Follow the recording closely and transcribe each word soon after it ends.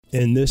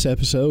In this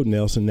episode,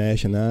 Nelson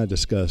Nash and I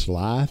discuss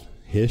life,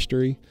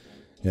 history,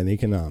 and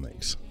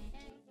economics.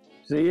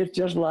 See, it's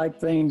just like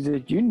things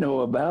that you know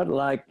about,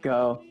 like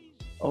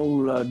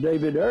old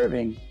David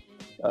Irving,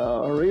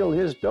 a real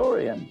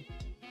historian.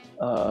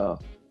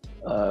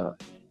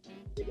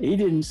 He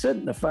didn't sit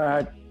in the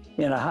fire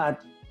in an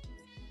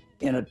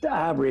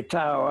ivory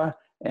tower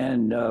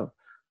and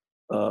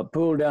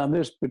pull down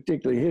this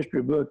particular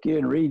history book here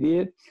and read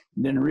it,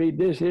 and then read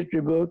this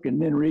history book,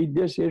 and then read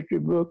this history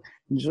book,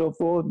 and so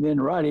forth, and then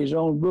write his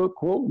own book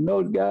quoting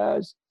those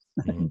guys,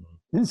 and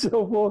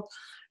so forth.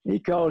 He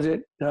calls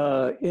it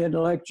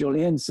intellectual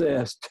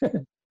incest.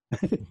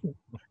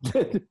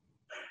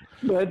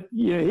 But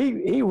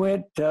he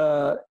went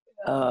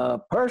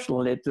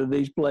personally to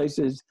these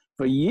places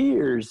for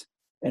years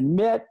and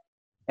met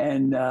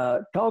and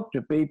talked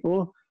to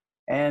people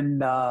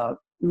and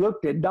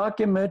looked at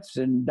documents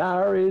and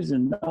diaries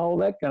and all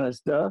that kind of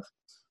stuff.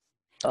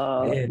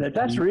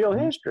 That's real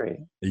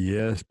history.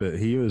 Yes, but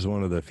he was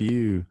one of the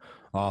few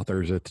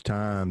authors at the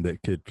time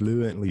that could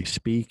fluently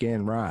speak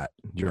and write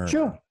German.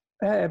 Sure,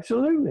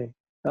 absolutely.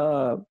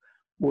 That's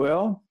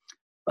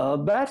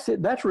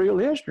it. That's real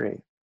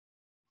history.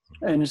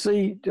 And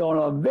see, on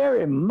a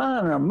very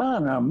minor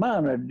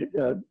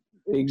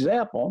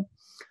example,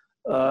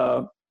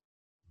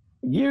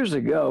 years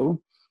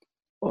ago,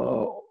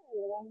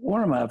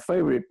 one of my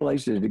favorite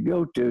places to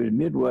go to is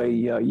Midway,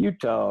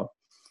 Utah.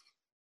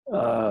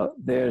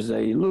 There's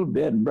a little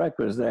bed and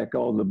breakfast there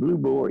called the Blue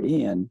Boar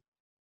Inn,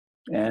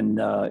 and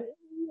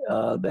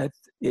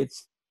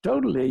it's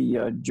totally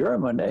a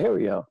German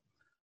area.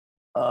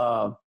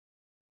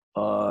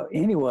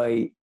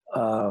 Anyway,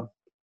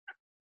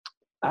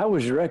 I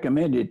was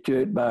recommended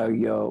to it by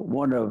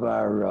one of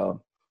our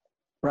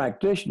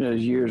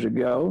practitioners years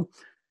ago.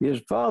 His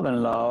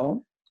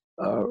father-in-law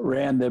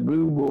ran the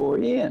Blue Boar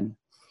Inn.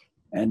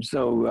 And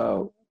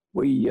so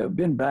we've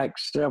been back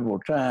several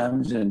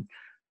times, and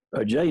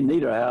Jay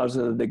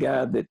Niederhauser, the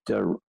guy that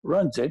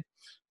runs it,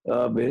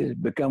 has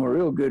become a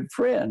real good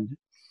friend.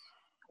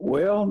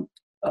 Well,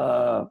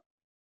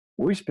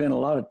 we spend a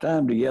lot of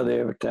time together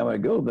every time I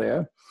go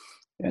there,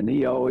 and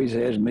he always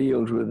has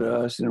meals with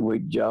us, and we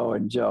jaw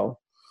and jaw.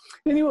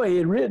 Anyway, he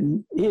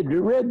had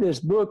read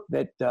this book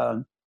that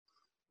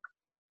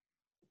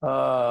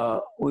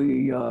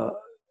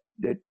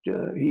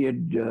he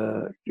had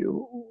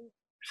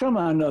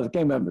somehow or another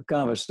came up in the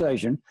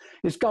conversation.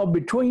 It's called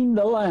Between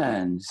the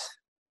Lines.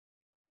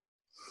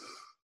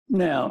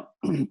 Now,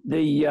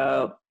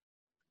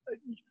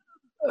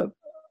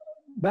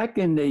 back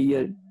in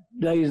the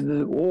days of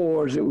the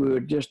wars that we were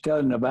just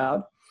telling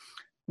about,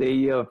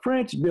 the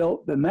French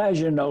built the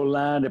Maginot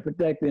Line to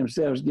protect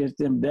themselves against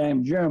them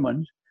damn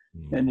Germans,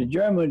 and the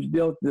Germans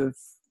built the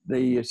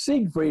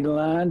Siegfried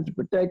Line to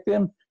protect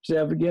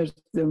themselves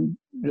against the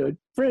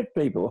French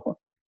people.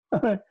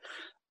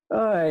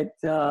 All right,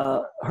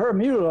 Herr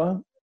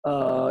Mueller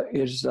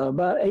is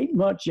about 8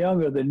 months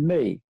younger than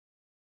me.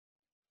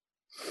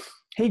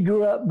 He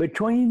grew up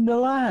between the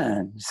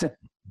lines.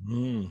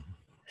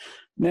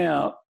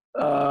 Now,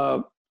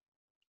 the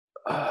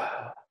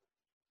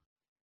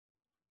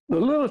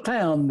little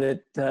town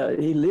that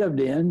he lived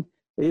in,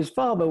 his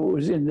father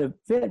was in the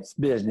fence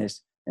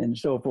business and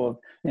so forth,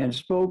 and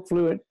spoke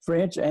fluent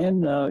French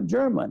and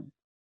German.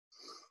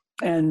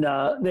 And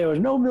there was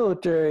no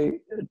military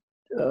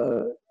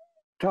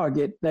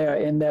target there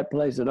in that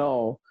place at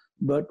all.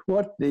 But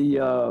what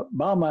the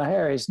Bomber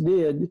Harris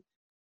did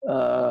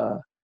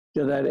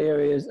to that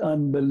area is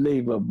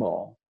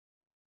unbelievable.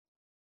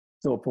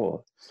 So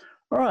forth.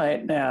 All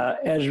right, now,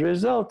 as a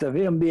result of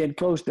him being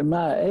close to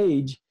my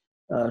age,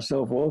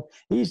 so forth,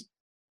 he's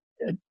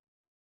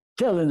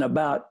telling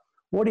about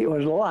what it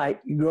was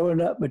like growing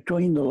up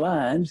between the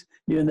lines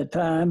during the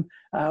time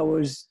I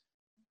was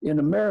in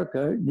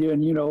America,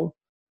 during,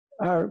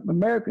 our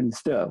American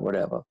stuff,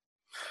 whatever.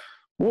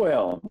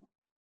 Well,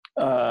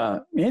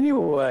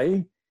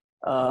 anyway,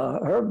 Jay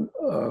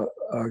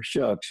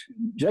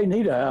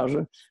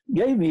Niederhauser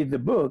gave me the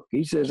book.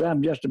 He says,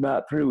 I'm just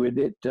about through with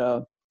it.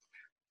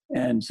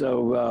 And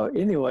so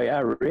anyway, I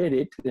read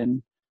it,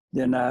 and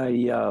then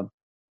I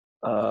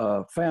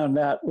found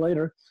out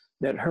later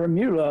that Herr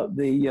Mueller,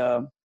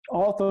 the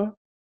author,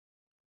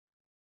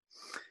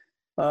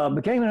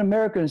 became an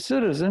American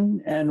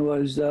citizen and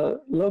was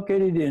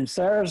located in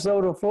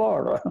Sarasota,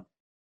 Florida.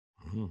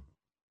 Mm-hmm.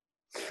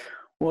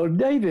 Well,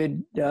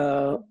 David,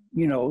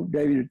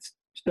 David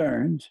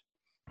Stearns,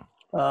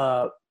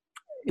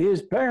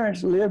 his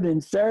parents lived in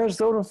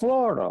Sarasota,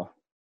 Florida.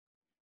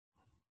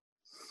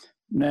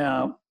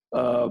 Now,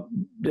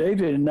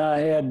 David and I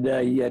had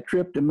a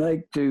trip to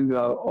make to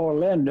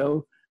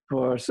Orlando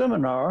for a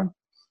seminar,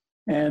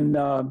 and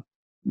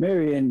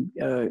Mary and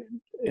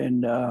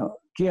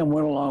Kim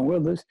went along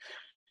with us.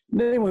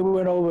 Then we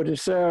went over to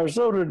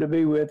Sarasota to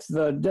be with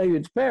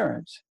David's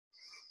parents.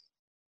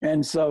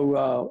 And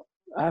so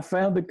I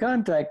found the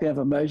contact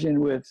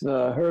information with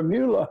Herr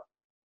Mueller.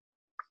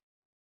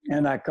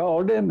 And I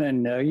called him,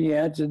 and he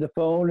answered the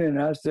phone, and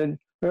I said,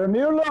 Herr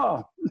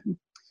Mueller.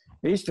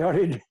 He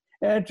started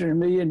answering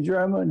me in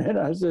German, and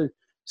I said,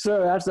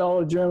 sir, that's all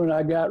the German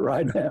I got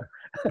right now.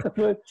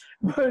 but,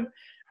 but,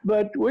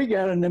 but we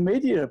got an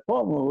immediate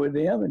appointment with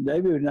him, and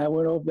David and I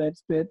went over that,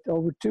 spent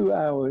over 2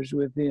 hours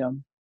with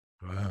him.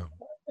 Wow.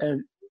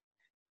 And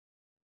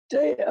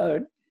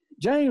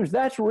James,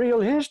 that's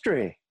real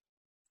history.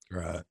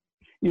 Right.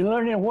 You're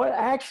learning what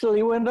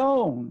actually went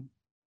on.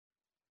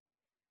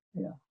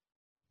 Yeah.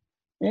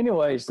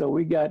 Anyway, so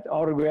we got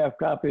autographed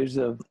copies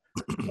of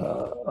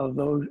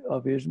those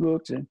of his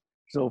books and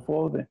so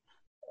forth, and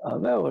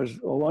that was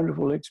a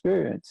wonderful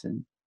experience.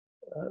 And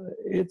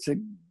it's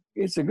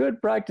a good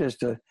practice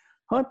to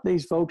hunt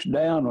these folks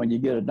down when you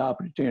get an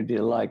opportunity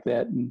like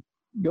that, and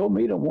go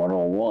meet them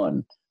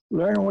one-on-one,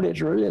 learn what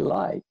it's really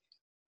like.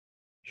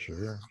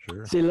 Sure.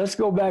 See, let's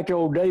go back to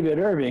old David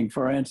Irving,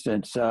 for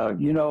instance. He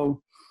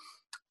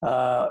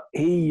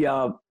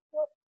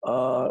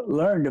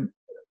learned.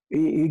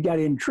 He got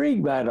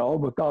intrigued by it all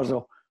because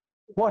of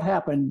what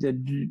happened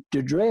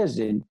to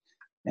Dresden,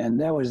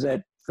 and that was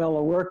that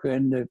fellow worker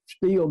in the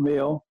steel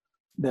mill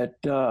that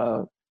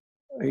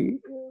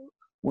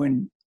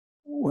when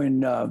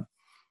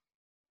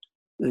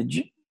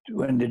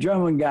the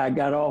German guy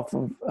got off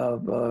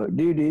of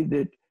duty,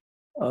 that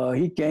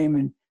he came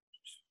and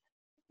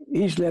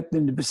he slept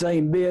in the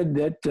same bed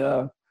that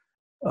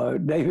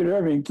David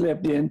Irving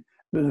slept in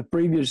for the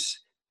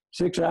previous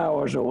 6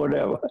 hours or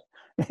whatever.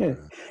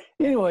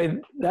 Anyway,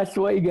 that's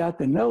the way he got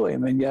to know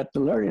him and got to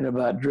learning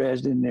about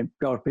Dresden,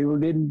 because people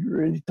didn't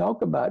really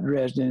talk about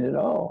Dresden at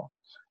all.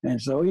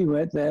 And so he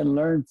went there and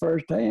learned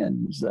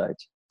firsthand and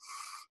such.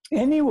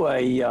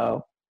 Anyway,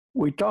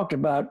 we talked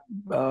about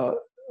Bomber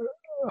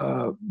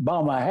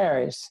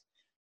Harris.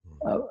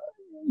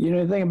 You know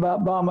anything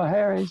about Bomber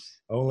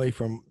Harris? Only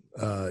from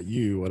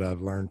what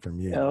I've learned from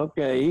you.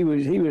 Okay, he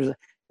was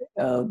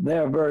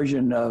their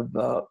version of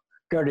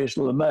Curtis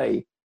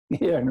LeMay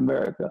here in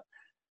America.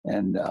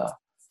 And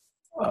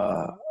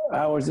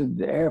I was in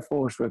the Air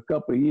Force for a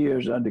couple of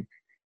years under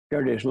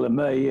Curtis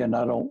LeMay, and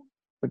I don't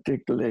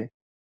particularly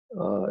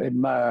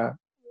admire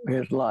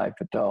his life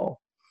at all.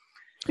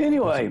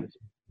 Anyway.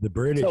 The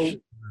British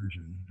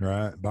version,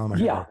 right? Bomber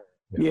Harris.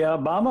 Yeah,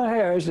 Bomber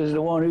Harris is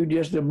the one who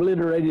just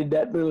obliterated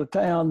that little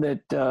town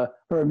that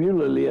Herb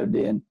Mueller lived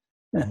in,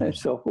 and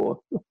so forth.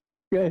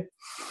 Okay.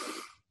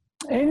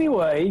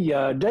 Anyway,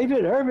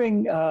 David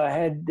Irving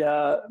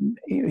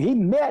he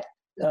met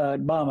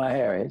Bomber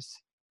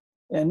Harris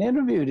and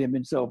interviewed him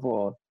and so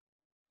forth.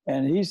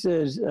 And he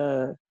says,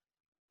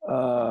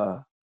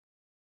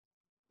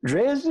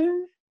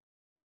 Dresden?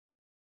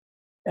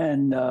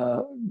 And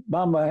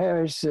Bomber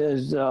Harris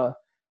says, I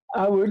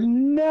would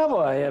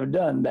never have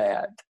done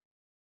that.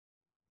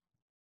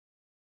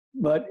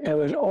 But it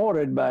was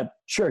ordered by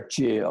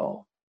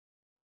Churchill.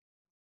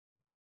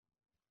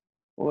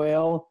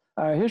 Well,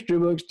 our history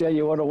books tell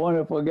you what a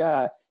wonderful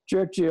guy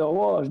Churchill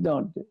was,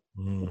 don't they?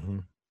 Mm-hmm.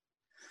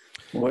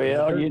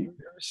 Well, there's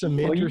some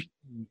interesting,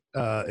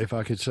 if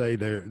I could say,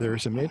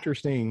 there's some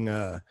interesting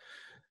new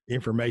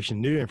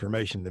information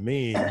to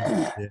me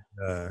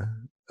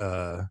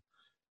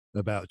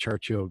about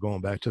Churchill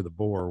going back to the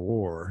Boer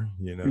War.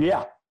 You know.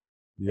 Yeah.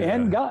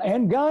 And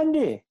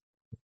Gandhi.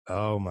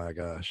 Oh my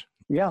gosh.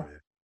 Yeah.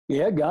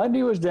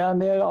 Gandhi was down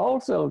there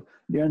also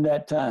during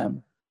that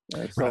time.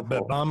 Right,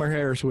 but Bomber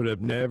Harris would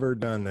have never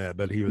done that,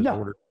 but he was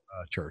ordered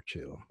by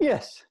Churchill.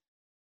 Yes.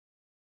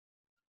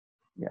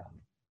 Yeah.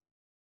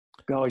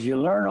 Because you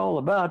learn all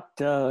about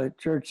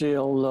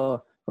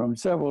Churchill from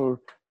several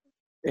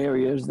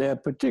areas there,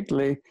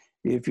 particularly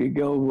if you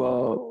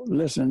go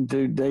listen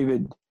to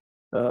David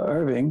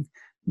Irving.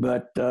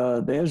 But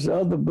there's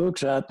other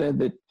books out there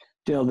that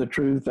tell the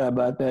truth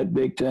about that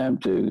big time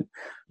too.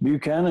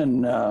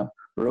 Buchanan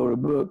wrote a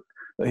book,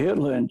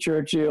 Hitler and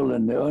Churchill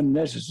and the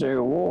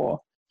Unnecessary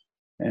War,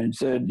 and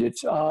said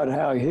it's odd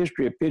how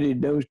history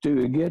pitted those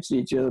two against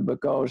each other,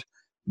 because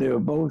they were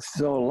both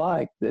so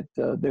alike that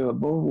they were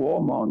both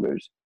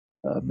warmongers,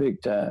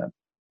 big time.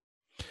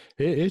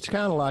 It's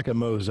kind of like a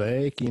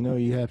mosaic, you know.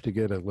 You have to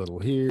get a little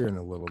here and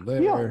a little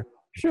there. Yeah,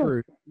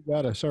 sure. You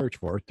got to search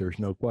for it. There's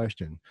no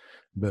question,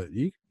 but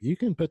you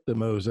can put the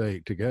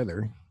mosaic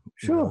together.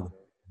 Sure. You know,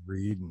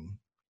 read and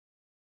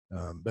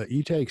but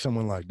you take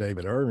someone like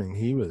David Irving.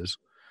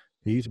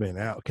 He's been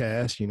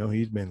outcast. You know,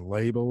 he's been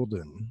labeled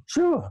and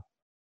sure.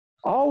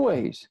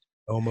 Always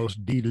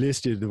almost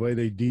delisted, the way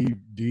they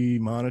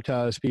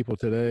demonetize people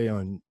today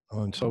on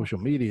social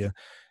media.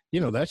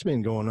 You know, that's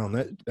been going on.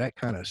 That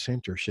kind of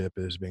censorship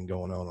has been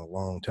going on a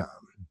long time.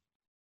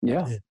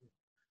 Yeah.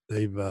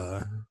 They've,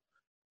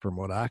 from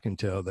what I can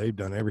tell, they've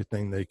done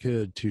everything they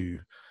could to,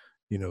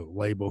 you know,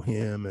 label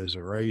him as a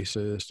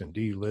racist and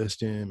delist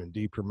him and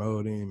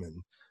depromote him.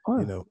 And,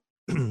 you know,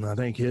 I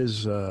think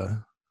his, there's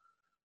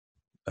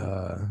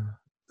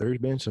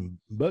been some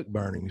book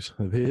burnings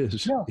of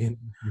his in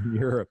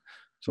Europe.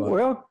 So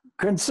well,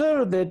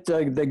 consider that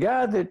the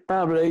guy that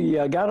probably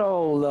got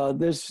all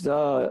this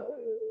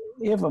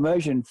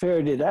information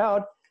ferreted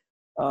out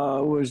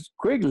was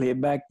Quigley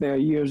back there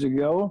years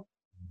ago,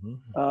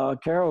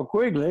 Carroll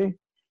Quigley.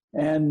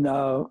 And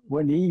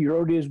when he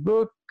wrote his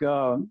book,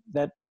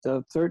 that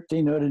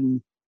 1300 and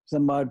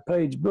some odd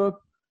page book,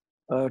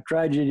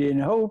 Tragedy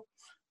and Hope.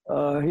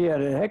 He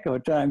had a heck of a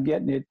time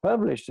getting it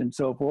published and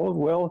so forth.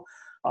 Well,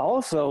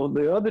 also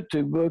the other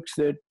two books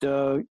that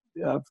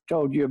I've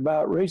told you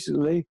about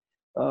recently,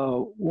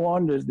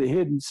 one is The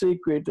Hidden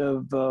Secret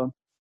of the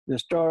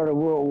Start of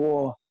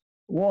World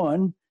War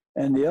I,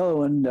 and the other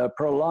one,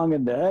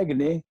 Prolonging the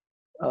Agony.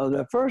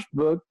 The first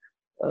book,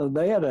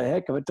 they had a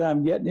heck of a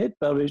time getting it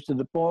published to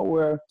the point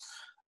where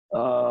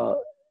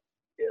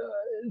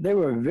they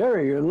were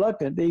very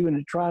reluctant even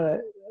to try to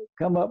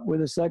come up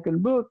with a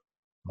second book,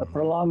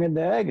 Prolonging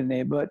the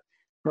Agony. But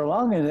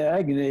Prolonging the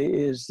Agony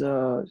is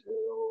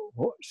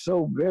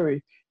so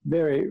very,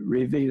 very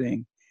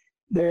revealing.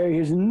 There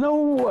is no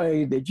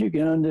way that you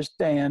can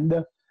understand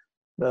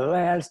the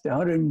last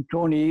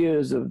 120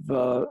 years of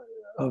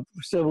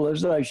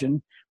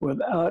civilization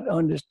without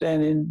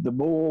understanding the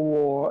Boer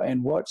War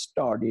and what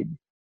started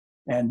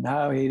and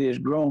how it has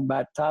grown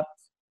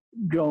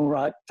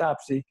right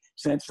topsy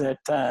since that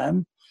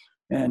time.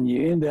 And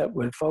you end up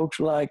with folks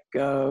like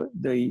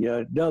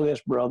the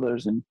Dulles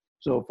brothers and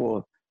so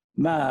forth.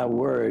 My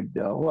word,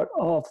 what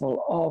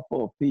awful,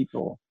 awful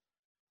people.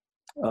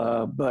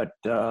 But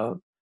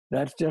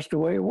that's just the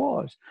way it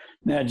was.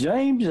 Now,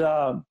 James,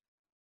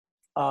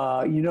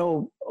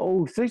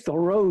 old Cecil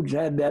Rhodes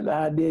had that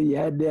idea. You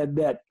had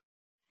that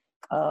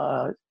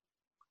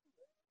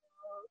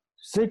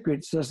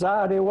secret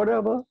society or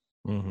whatever.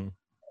 Mm-hmm.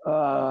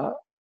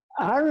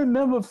 I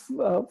remember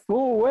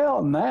full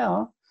well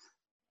now,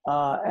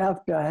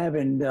 after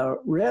having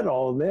read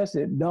all this,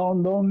 it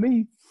dawned on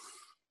me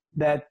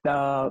that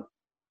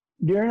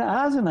during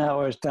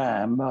Eisenhower's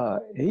time,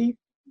 he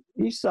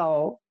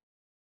saw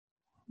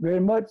very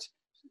much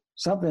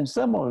something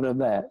similar to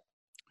that.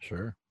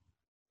 Sure.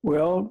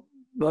 Well,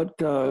 but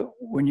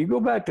when you go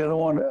back to the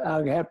one,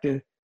 I have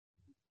to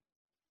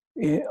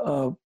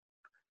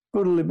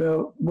put a little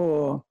bit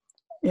more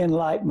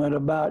enlightenment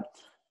about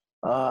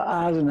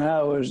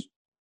Eisenhower's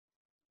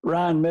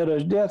Rhine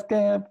Meadows death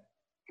camp.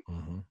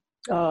 Mm-hmm.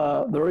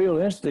 The real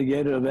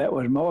instigator of that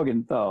was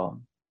Morgenthau.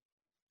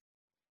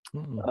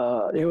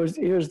 Mm-hmm. It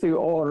was through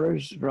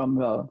orders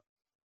from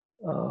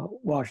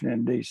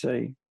Washington,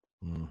 D.C.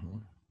 Mm-hmm.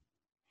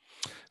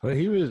 Well,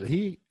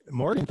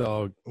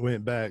 Morgenthau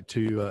went back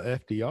to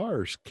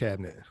FDR's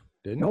cabinet,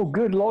 didn't he? Oh,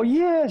 good Lord.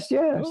 Yes,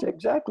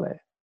 exactly.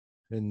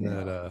 And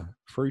that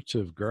Fruits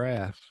of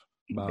Graph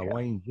by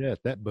Wayne Jett,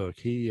 that book,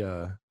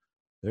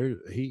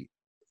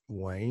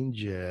 Wayne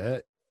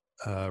Jett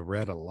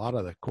read a lot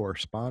of the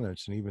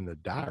correspondence and even the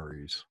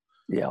diaries.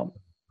 Yeah.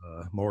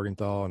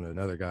 Morgenthau and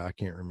another guy I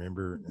can't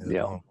remember.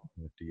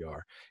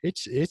 FDR.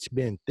 It's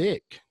been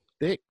thick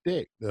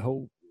the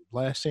whole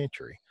last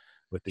century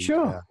with these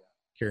guys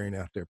carrying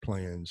out their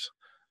plans.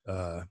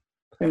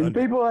 And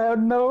people have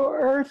no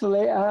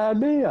earthly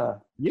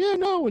idea. Yeah,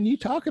 no, when you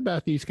talk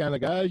about these kind of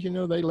guys,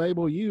 they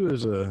label you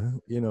as a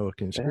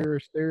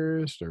conspiracy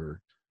theorist or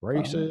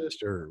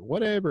racist or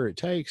whatever it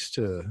takes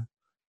to,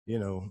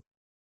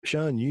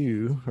 shun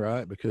you,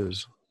 right?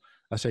 Because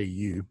I say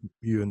you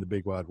in the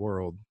big wide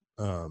world.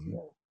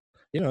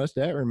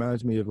 That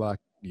reminds me of like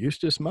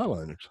Eustace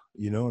Mullins,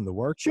 and the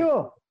work.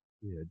 Sure.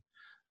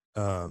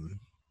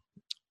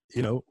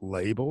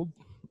 Labeled,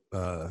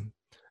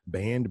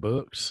 banned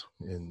books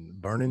and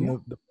burning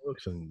the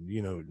books and,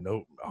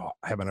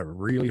 having a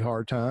really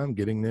hard time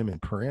getting them in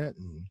print.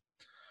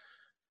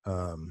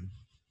 And,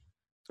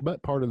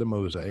 but part of the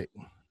mosaic,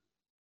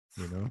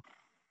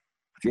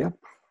 Yep.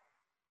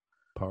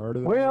 Part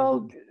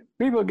of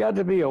people got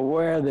to be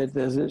aware that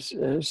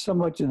there's so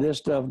much of this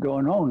stuff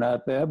going on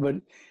out there, but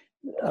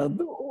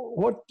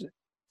what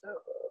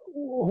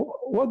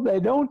they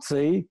don't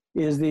see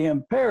is the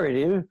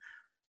imperative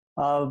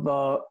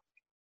of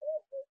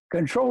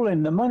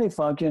controlling the money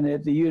function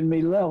at the you and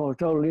me level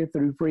totally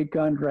through free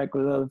contract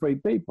with other free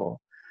people.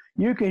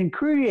 You can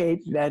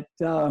create that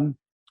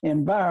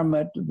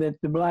environment that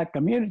the Black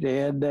community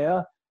had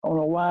there on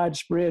a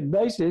widespread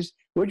basis,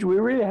 which we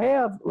really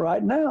have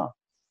right now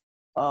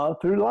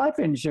through life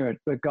insurance,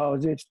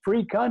 because it's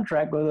free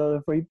contract with other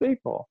free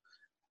people.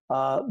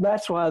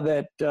 That's why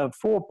that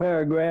 4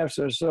 paragraphs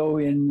or so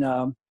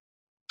in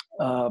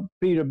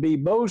Peter B.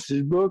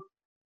 Bose's book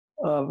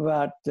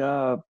about,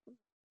 I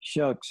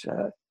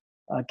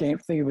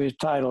can't think of his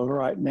title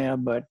right now,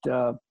 but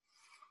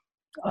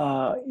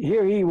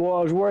here he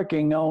was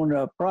working on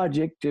a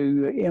project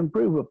to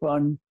improve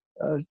upon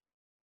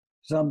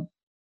some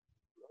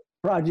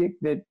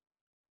project that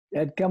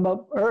had come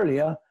up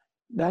earlier.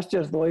 That's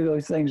just the way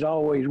those things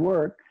always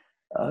work.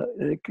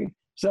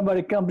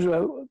 Somebody comes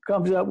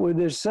up with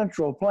this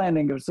central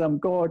planning of some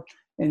sort,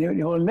 and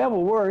it will never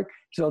work.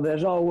 So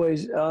there's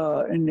always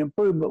an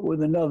improvement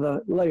with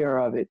another layer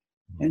of it,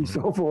 and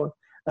so forth.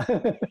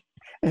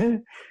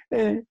 and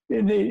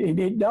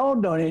it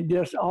dawned on it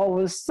just all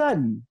of a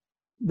sudden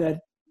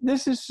that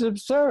this is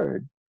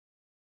absurd.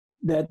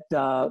 That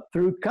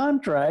through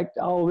contract,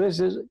 all this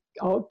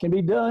can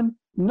be done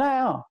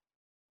now.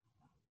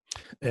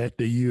 At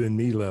the you and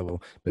me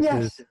level.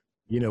 Because,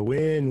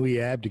 when we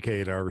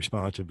abdicate our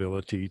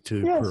responsibility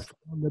to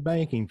perform the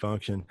banking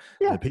function,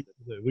 the people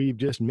that we've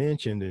just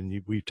mentioned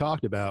and we've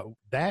talked about,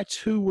 that's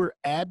who we're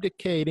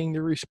abdicating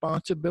the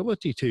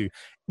responsibility to.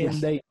 And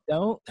they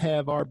don't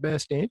have our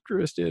best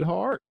interest at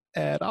heart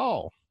at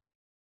all.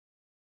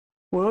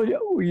 Well,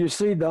 you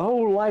see, the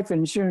whole life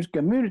insurance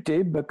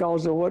community,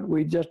 because of what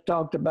we just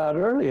talked about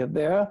earlier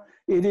there,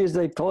 it is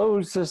a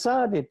closed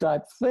society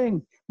type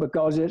thing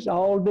because it's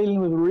all dealing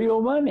with real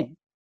money.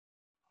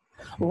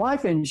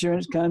 Life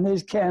insurance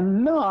companies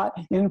cannot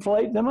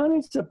inflate the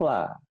money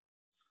supply.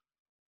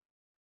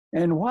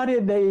 And why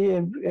did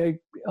they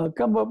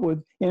come up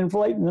with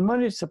inflating the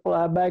money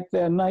supply back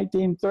there in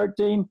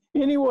 1913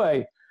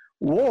 anyway?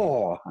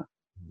 War.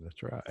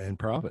 That's right. And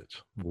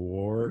profits.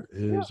 War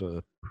is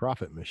a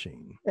profit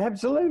machine.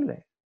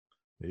 Absolutely.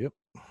 Yep.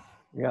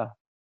 Yeah.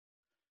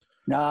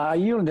 Now,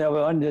 you'll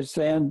never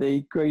understand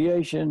the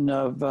creation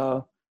of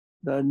the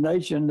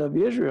nation of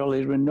Israel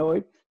as we know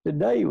it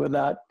today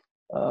without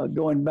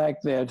going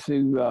back there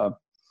to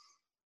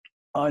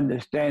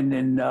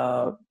understanding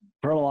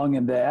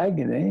prolonging the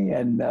agony,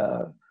 and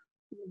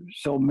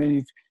so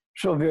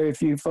very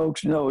few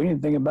folks know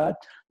anything about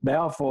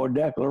Balfour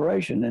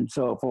Declaration and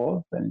so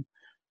forth, and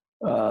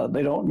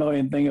they don't know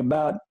anything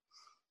about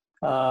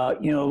the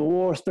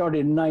war started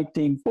in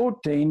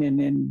 1914,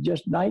 and in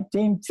just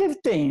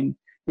 1915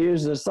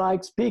 here's the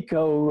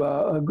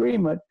Sykes-Picot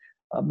agreement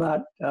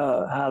about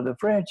how the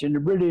French and the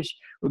British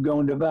were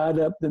going to divide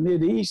up the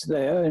Mideast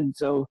there. And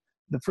so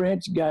the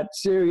French got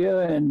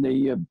Syria and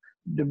the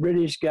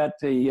British got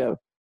the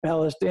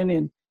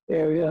Palestinian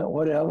area,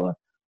 whatever.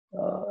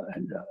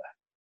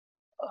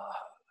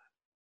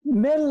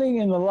 Meddling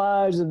in the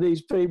lives of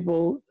these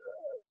people,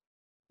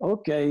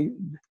 okay,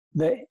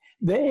 the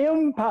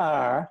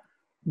empire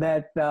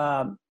that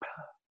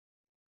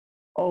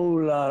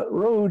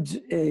Rhodes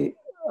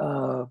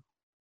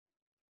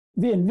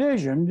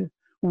envisioned,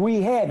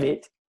 we have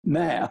it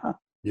now.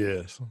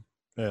 Yes,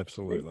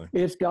 absolutely.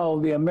 It's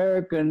called the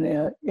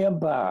American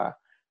Empire.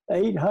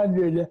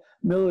 800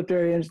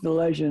 military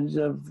installations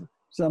of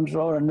some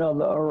sort or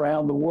another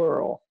around the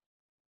world.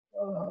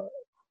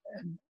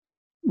 And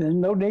there's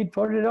no need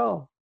for it at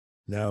all.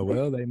 No,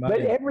 well, they might.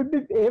 But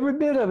every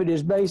bit of it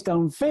is based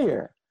on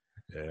fear.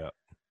 Yeah,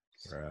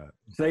 right.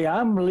 See,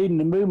 I'm leading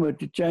the movement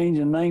to change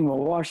the name of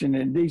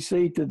Washington,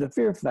 D.C. to the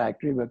Fear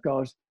Factory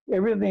because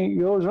everything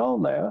that goes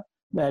on there,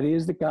 that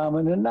is the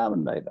common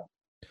denominator.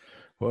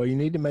 Well, you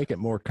need to make it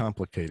more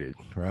complicated,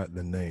 right?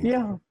 The name.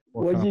 Yeah.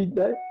 Well,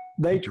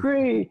 they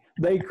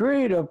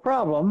create a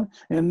problem,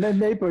 and then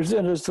they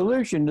present a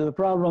solution to the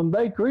problem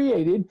they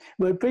created,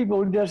 but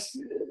people just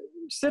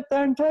sit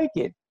there and take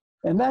it,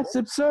 and that's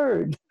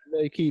absurd.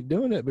 They keep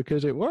doing it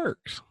because it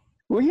works.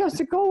 Well, yes,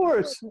 of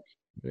course.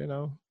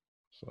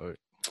 So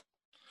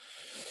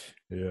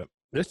yeah,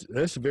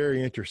 that's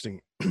very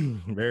interesting.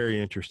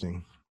 Very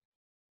interesting.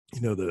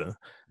 The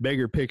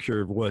bigger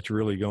picture of what's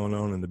really going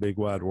on in the big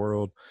wide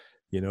world.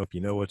 If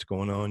you know what's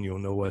going on, you'll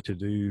know what to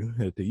do.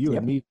 At the you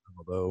and me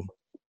level,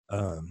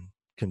 though,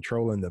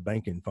 controlling the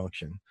banking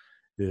function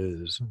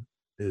is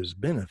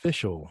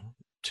beneficial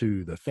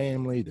to the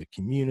family, the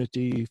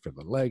community, for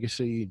the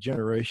legacy,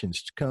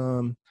 generations to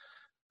come.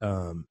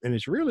 And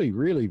it's really,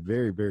 really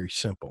very, very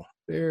simple.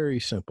 Very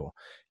simple.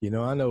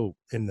 I know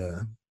in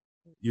the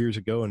years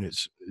ago, and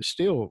it's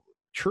still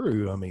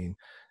true. I mean,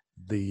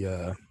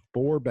 the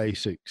 4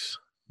 basics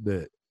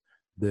that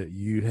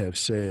you have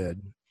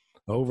said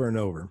over and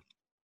over,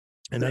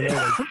 and I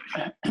know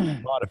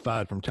it's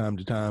modified from time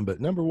to time, but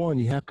number 1,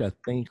 you have to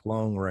think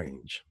long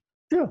range.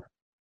 Yeah.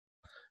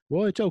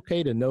 Well, it's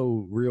okay to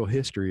know real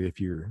history if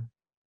you're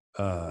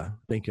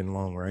thinking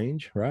long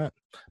range, right?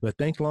 But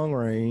think long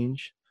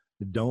range.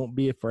 Don't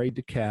be afraid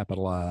to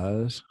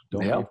capitalize.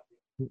 Don't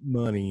put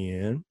money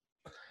in.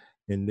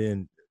 And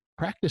then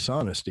practice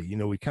honesty.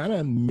 We kind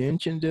of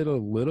mentioned it a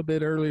little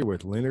bit earlier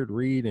with Leonard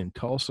Read and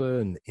Tulsa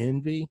and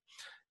envy.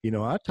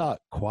 I talk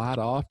quite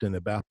often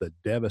about the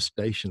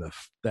devastation of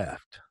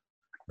theft,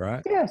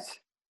 right? Yes.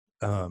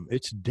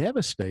 It's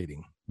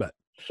devastating, but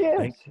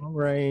think long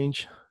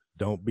range.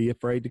 Don't be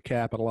afraid to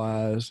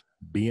capitalize.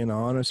 Be an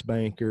honest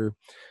banker,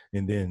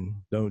 and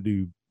then don't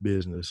do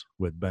business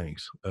with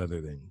banks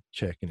other than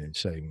checking and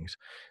savings.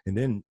 And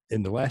then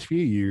in the last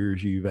few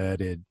years, you've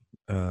added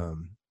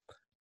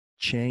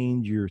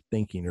change your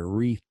thinking or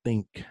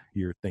rethink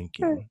your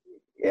thinking.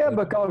 Yeah,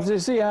 because you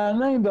see, I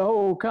named the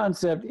whole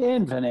concept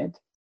infinite.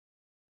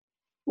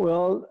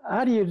 Well,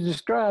 how do you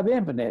describe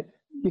infinite?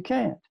 You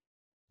can't.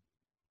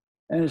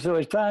 And so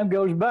as time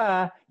goes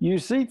by, you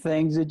see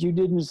things that you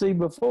didn't see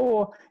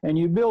before, and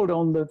you build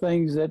on the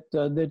things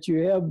that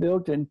you have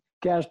built and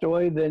cast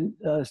away the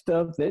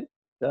stuff that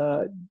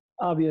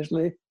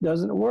obviously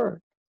doesn't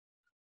work.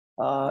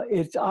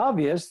 It's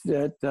obvious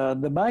that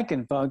the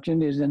banking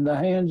function is in the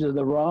hands of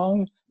the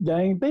wrong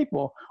dang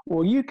people.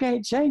 Well, you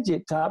can't change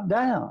it top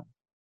down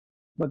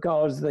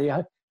because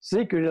the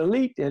secret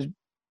elite has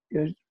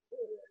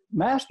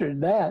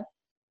mastered that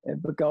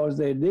because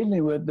they're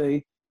dealing with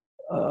the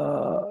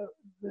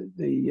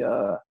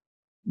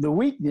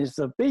weakness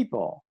of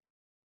people.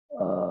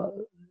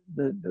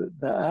 the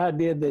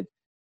idea that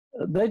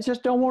they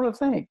just don't want to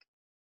think.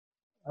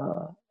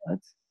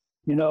 That's,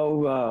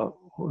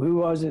 who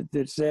was it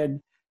that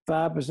said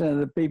 5% of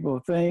the people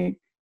think,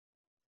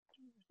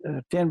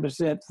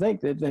 10%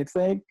 think that they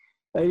think,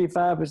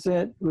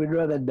 85% would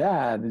rather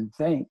die than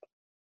think.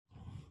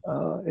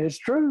 It's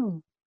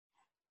true.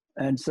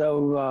 And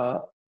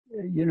so,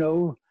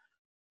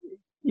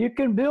 you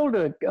can build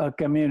a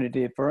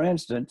community. For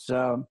instance,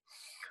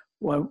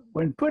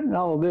 when putting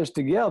all of this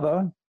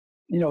together,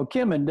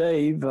 Kim and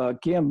Dave,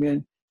 Kim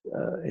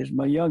is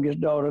my youngest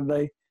daughter.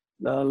 They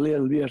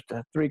live just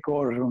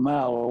 3/4 of a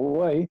mile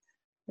away.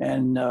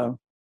 And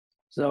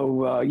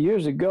so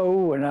years ago,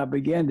 when I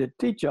began to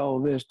teach all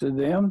this to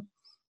them,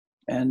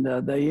 and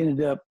they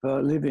ended up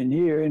living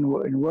here and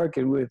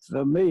working with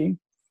me,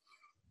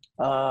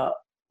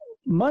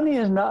 money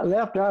has not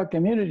left our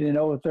community in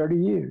over 30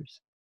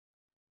 years.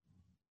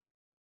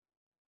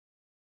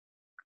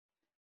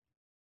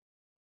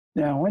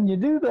 Now, when you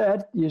do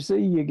that, you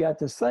see you got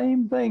the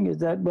same thing as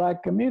that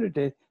black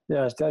community that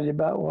I was telling you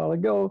about a while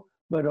ago,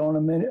 but on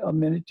a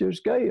miniature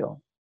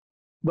scale.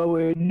 But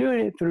we're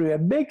doing it through a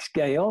big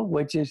scale,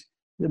 which is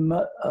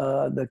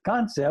the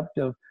concept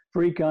of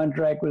free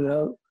contract with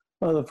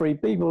other free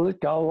people. It's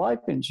called life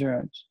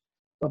insurance,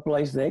 a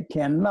place that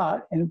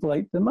cannot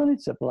inflate the money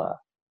supply.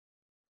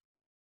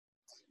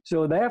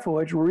 So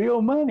therefore, it's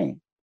real money.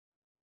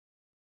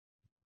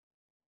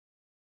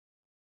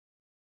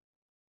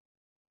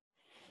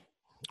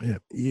 Yeah,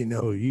 you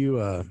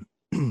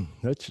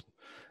that's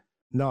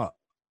not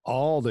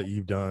all that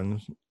you've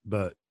done,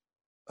 but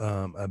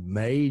a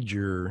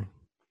major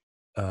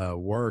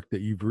work that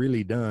you've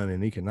really done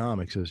in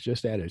economics is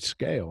just added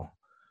scale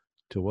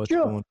to what's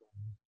going on.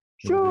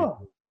 Sure.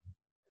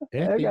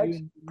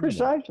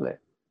 Precisely.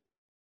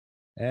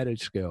 Added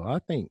scale. I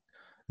think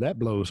that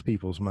blows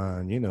people's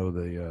mind.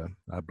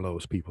 That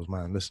blows people's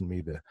mind. Listen to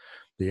me,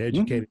 the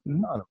educated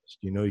economist,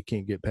 you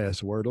can't get past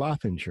the word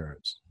life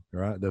insurance,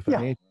 right? The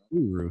financial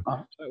guru.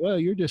 It's like, well,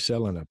 you're just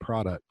selling a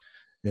product.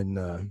 And,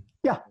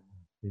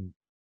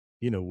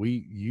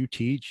 you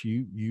teach,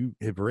 you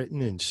have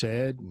written and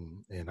said,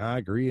 and I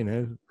agree and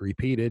have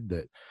repeated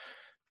that,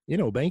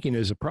 banking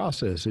is a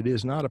process. It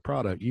is not a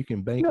product. You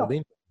can bank with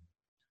anything.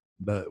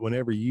 But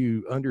whenever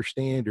you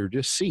understand or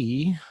just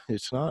see,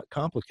 it's not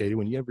complicated.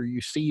 Whenever you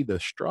see the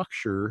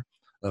structure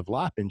of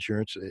life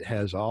insurance, it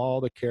has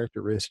all the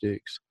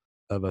characteristics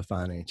of a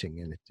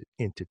financing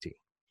entity.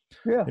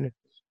 Yeah. And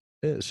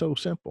it's so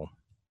simple.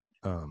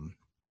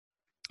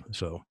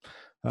 So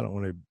I don't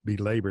want to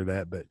belabor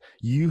that, but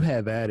you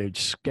have added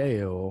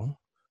scale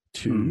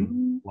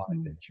to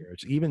life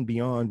insurance, even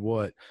beyond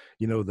what,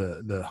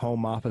 the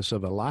home office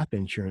of a life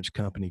insurance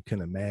company can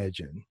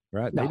imagine,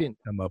 right? No. They didn't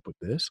come up with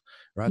this,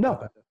 right?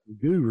 No. The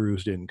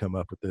gurus didn't come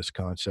up with this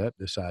concept,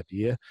 this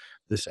idea,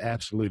 this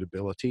absolute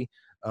ability.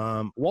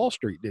 Wall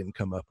Street didn't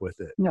come up with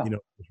it. No.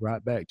 It's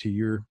right back to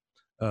your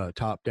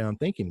top-down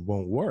thinking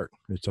won't work.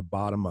 It's a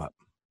bottom-up.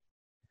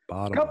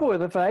 Coupled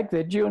with the fact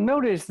that you'll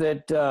notice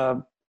that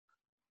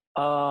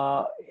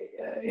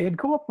in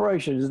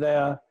corporations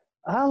there,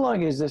 how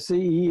long is the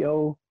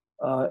CEO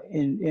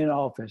in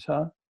office,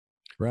 huh?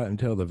 Right,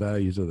 until the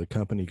values of the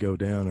company go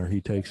down or he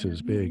takes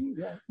his big,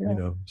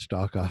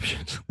 stock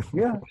options.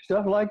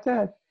 Stuff like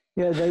that.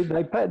 Yeah,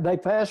 they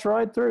pass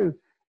right through,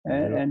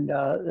 and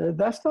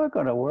that's not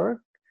going to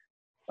work.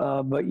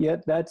 But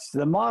yet that's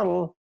the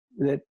model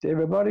that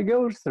everybody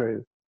goes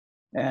through,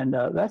 and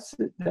that's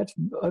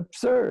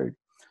absurd.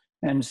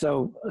 And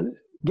so,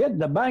 getting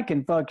the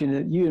banking function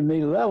at you and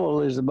me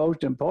level is the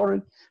most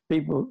important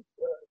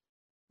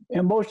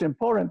most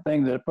important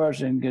thing that a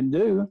person can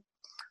do.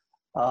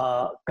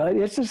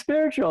 It's a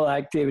spiritual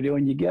activity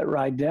when you get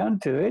right down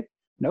to it,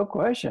 no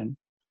question.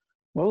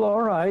 Well,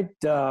 all right.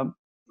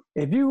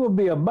 If you will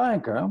be a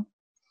banker,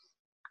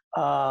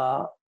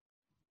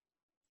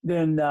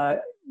 then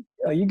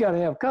you got to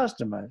have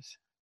customers.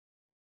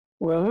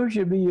 Well, who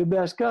should be your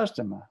best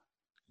customer?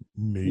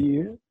 Me.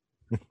 You.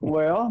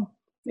 Well,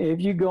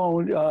 if you're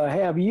going to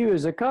have you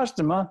as a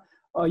customer,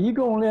 are you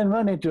going to lend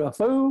money to a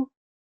fool?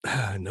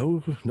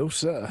 No,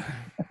 sir.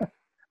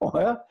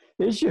 Well,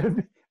 it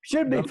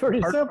should be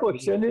pretty simple,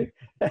 shouldn't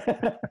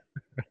it?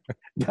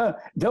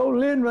 Don't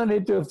lend money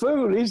to a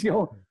fool. He's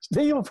going to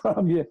steal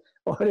from you,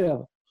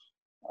 whatever.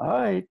 All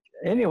right.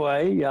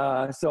 Anyway,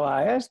 so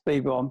I asked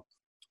people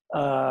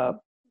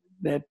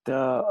that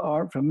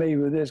aren't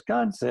familiar with this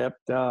concept,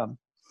 do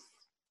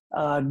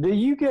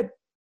you get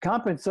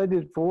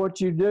compensated for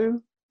what you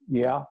do?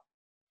 Yeah.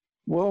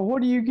 Well,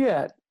 what do you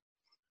get?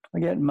 I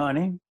get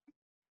money.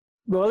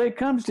 Well, it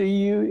comes to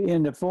you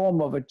in the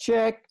form of a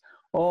check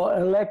or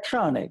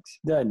electronics,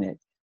 doesn't it?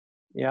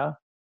 Yeah.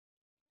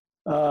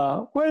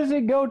 Where does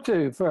it go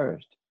to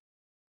first?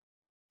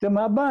 To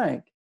my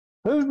bank.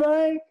 Whose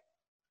bank?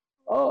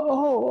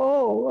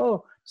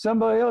 Oh,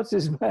 somebody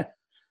else's bank.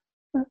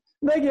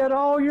 They get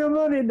all your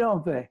money,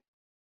 don't they?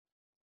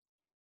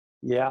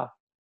 Yeah.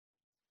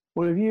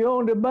 Well, if you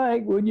owned a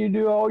bank, wouldn't you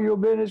do all your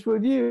business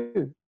with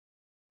you?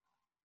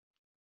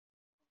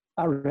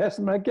 I rest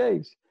my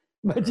case.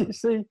 But you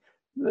see,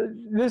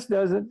 this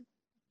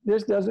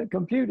doesn't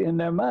compute in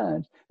their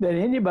minds that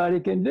anybody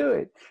can do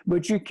it.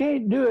 But you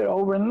can't do it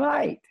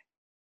overnight.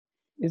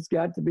 It's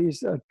got to be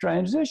a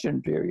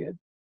transition period.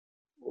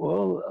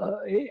 Well,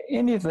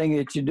 anything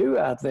that you do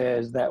out there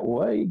is that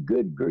way.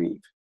 Good grief.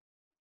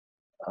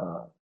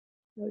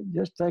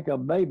 Just take a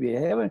baby.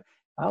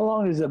 How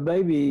long does a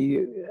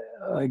baby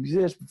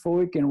exist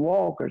before he can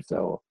walk or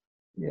so?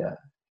 Yeah.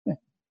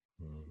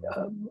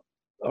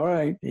 All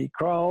right. He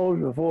crawls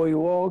before he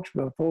walks,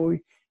 before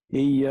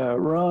he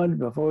runs,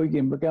 before he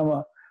can become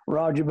a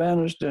Roger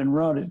Bannister and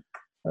run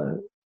a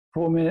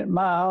 4-minute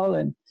mile.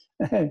 And,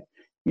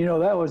 you know,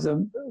 that was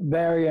a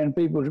barrier in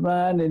people's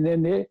mind. And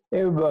then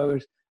everybody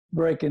was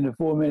breaking the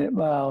 4-minute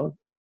mile.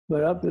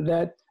 But up to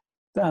that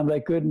time,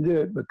 they couldn't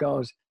do it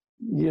because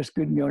you just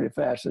couldn't go any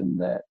faster than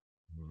that.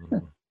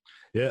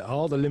 Yeah,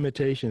 all the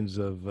limitations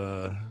of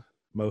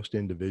most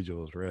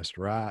individuals rest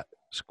right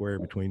square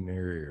between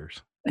their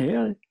ears.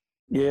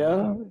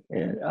 Yeah.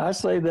 I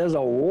say there's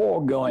a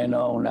war going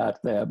on out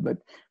there, but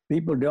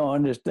people don't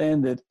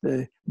understand that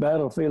the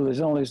battlefield is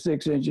only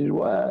 6 inches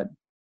wide.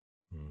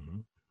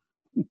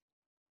 Mm-hmm.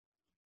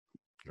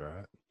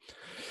 Right.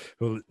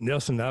 Well,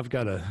 Nelson, I've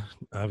got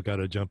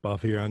to jump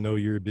off here. I know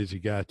you're a busy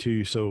guy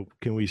too. So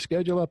can we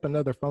schedule up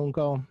another phone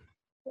call?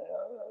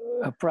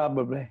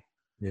 Probably.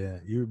 Yeah,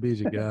 you're a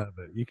busy guy,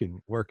 but you can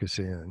work us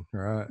in,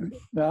 right?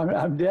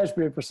 I'm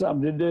desperate for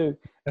something to do.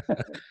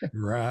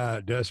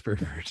 Right, desperate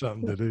for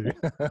something to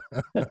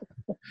do.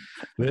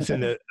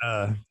 Listen,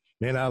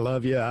 man, I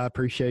love you. I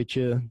appreciate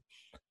you.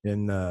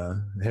 And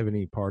have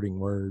any parting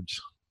words?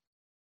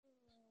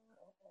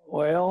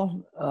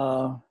 Well,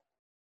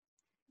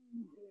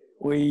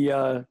 we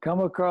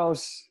come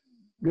across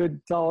good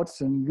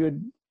thoughts and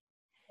good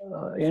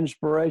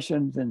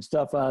inspirations and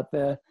stuff out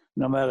there,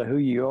 no matter who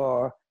you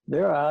are.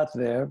 They're out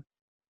there.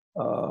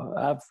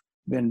 I've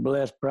been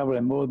blessed probably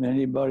more than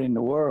anybody in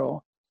the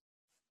world.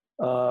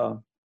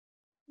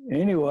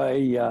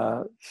 Anyway,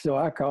 so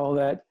I call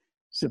that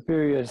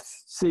superior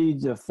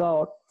seeds of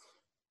thought.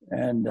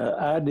 And the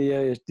idea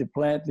is to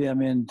plant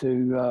them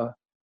into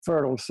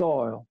fertile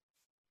soil.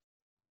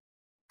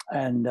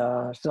 And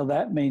so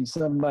that means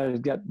somebody's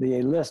got to be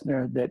a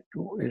listener that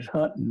is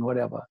hunting,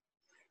 whatever.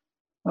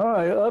 All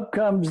right, up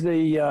comes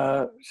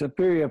the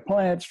superior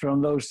plants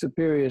from those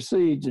superior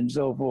seeds and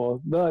so forth.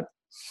 But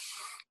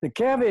the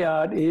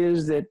caveat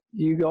is that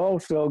you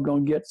also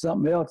going to get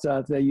something else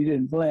out there you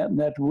didn't plant, and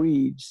that's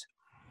weeds.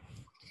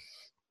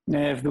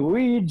 Now, if the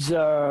weeds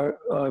are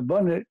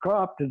abundant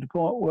crop to the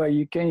point where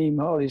you can't even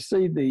hardly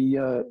see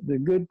the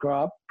good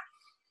crop,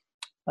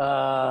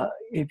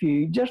 if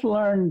you just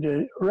learn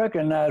to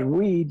recognize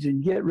weeds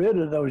and get rid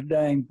of those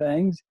dang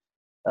things,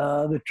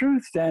 the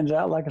truth stands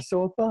out like a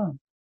sore thumb.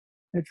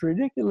 It's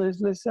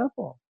ridiculously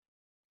simple.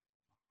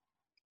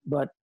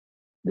 But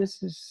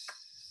this is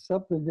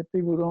something that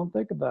people don't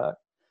think about.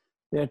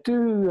 They're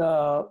too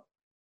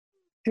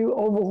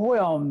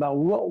overwhelmed by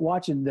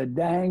watching the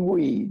dang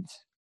weeds.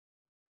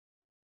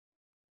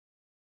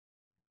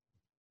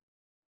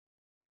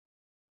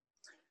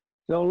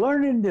 So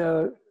learning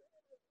to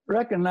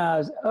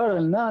recognize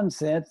utter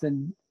nonsense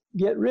and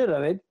get rid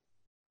of it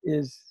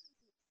is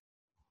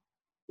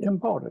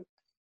important,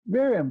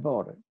 very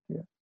important.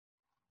 Yeah.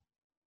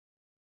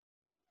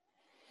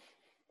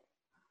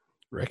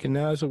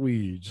 Recognize the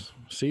weeds.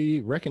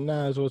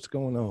 Recognize what's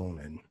going on.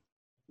 And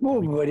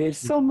but it's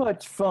so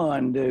much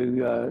fun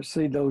to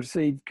see those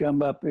seeds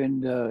come up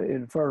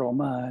in fertile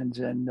minds.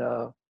 And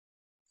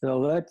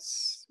so that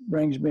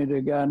brings me to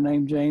a guy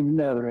named James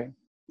Nethery.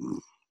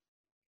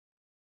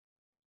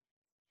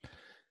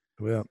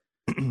 Well,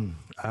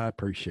 I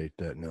appreciate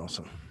that,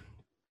 Nelson.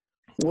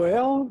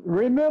 Well,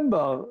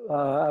 remember,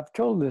 I've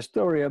told this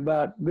story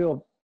about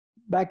Bill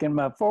back in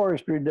my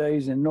forestry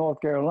days in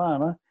North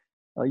Carolina.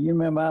 You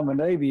remember I'm an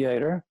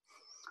aviator.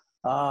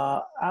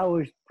 I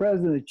was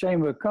president of the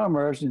Chamber of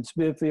Commerce in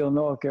Smithfield,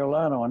 North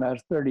Carolina when I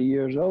was 30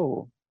 years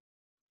old.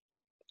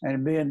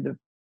 And being the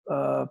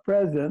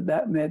president,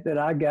 that meant that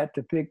I got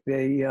to pick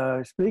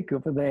the speaker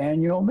for the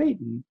annual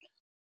meeting.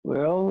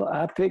 Well,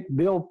 I picked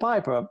Bill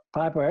Piper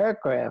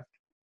Aircraft.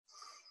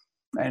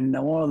 And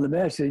one of the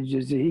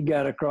messages that he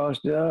got across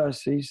to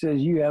us, he says,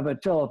 "You have a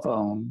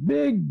telephone."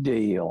 Big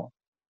deal.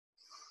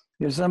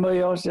 If somebody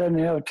else doesn't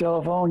have a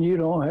telephone, you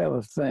don't have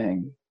a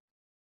thing.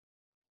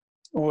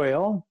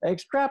 Well,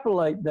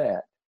 extrapolate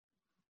that.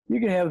 You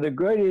can have the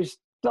greatest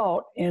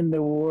thought in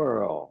the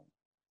world.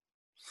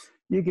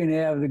 You can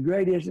have the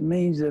greatest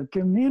means of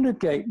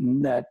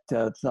communicating that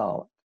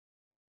thought.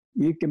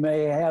 You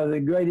may have the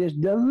greatest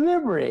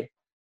delivery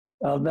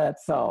of that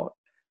thought.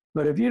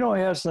 But if you don't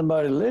have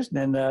somebody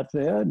listening out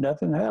there,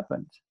 nothing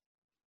happens.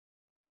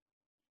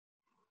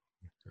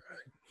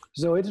 Right.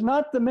 So it's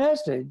not the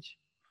message.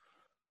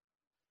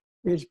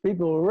 It's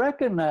people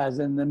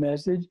recognizing the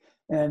message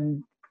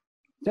and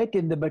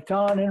taking the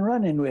baton and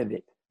running with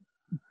it.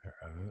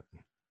 Right.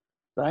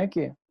 Thank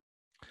you.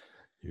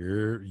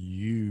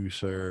 You,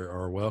 sir,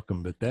 are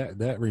welcome. But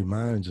that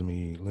reminds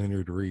me,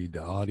 Leonard Read,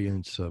 the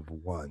audience of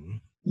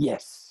one.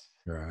 Yes.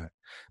 Right.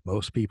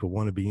 Most people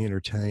want to be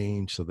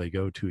entertained, so they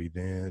go to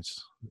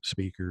events,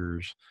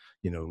 speakers,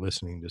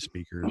 listening to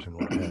speakers and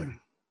what have you.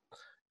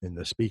 And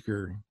the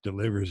speaker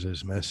delivers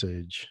his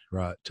message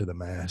right to the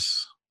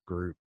mass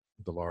group,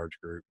 the large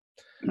group.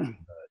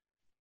 But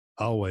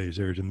always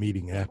there's a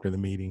meeting after the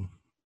meeting.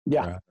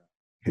 Yeah. Right?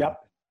 Yep.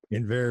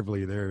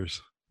 Invariably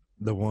there's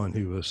the one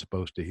who was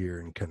supposed to hear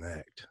and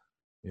connect.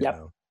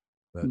 Yep.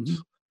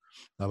 That's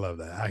I love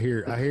that. I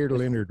hear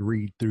Leonard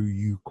read through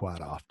you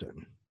quite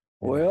often.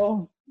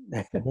 Well,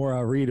 the more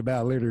I read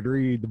about Leonard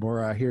Reed, the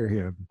more I hear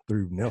him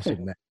through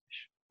Nelson Nash.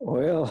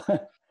 Well,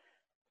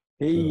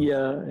 he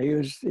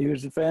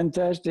was a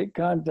fantastic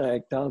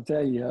contact, I'll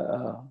tell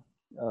you.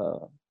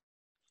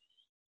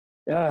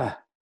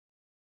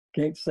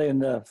 Can't say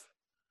enough.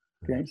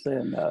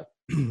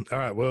 All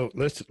right. Well,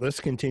 let's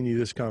continue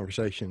this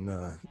conversation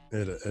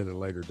at a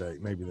later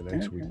date, maybe the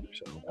next week or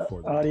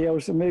so.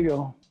 Adios,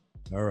 amigo.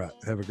 All right.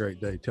 Have a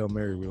great day. Tell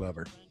Mary we love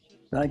her.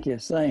 Thank you.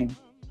 Same.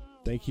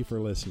 Thank you for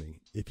listening.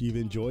 If you've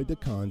enjoyed the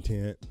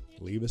content,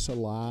 leave us a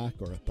like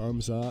or a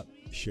thumbs up,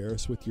 share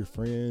us with your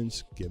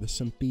friends, give us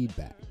some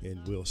feedback,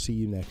 and we'll see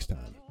you next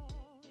time.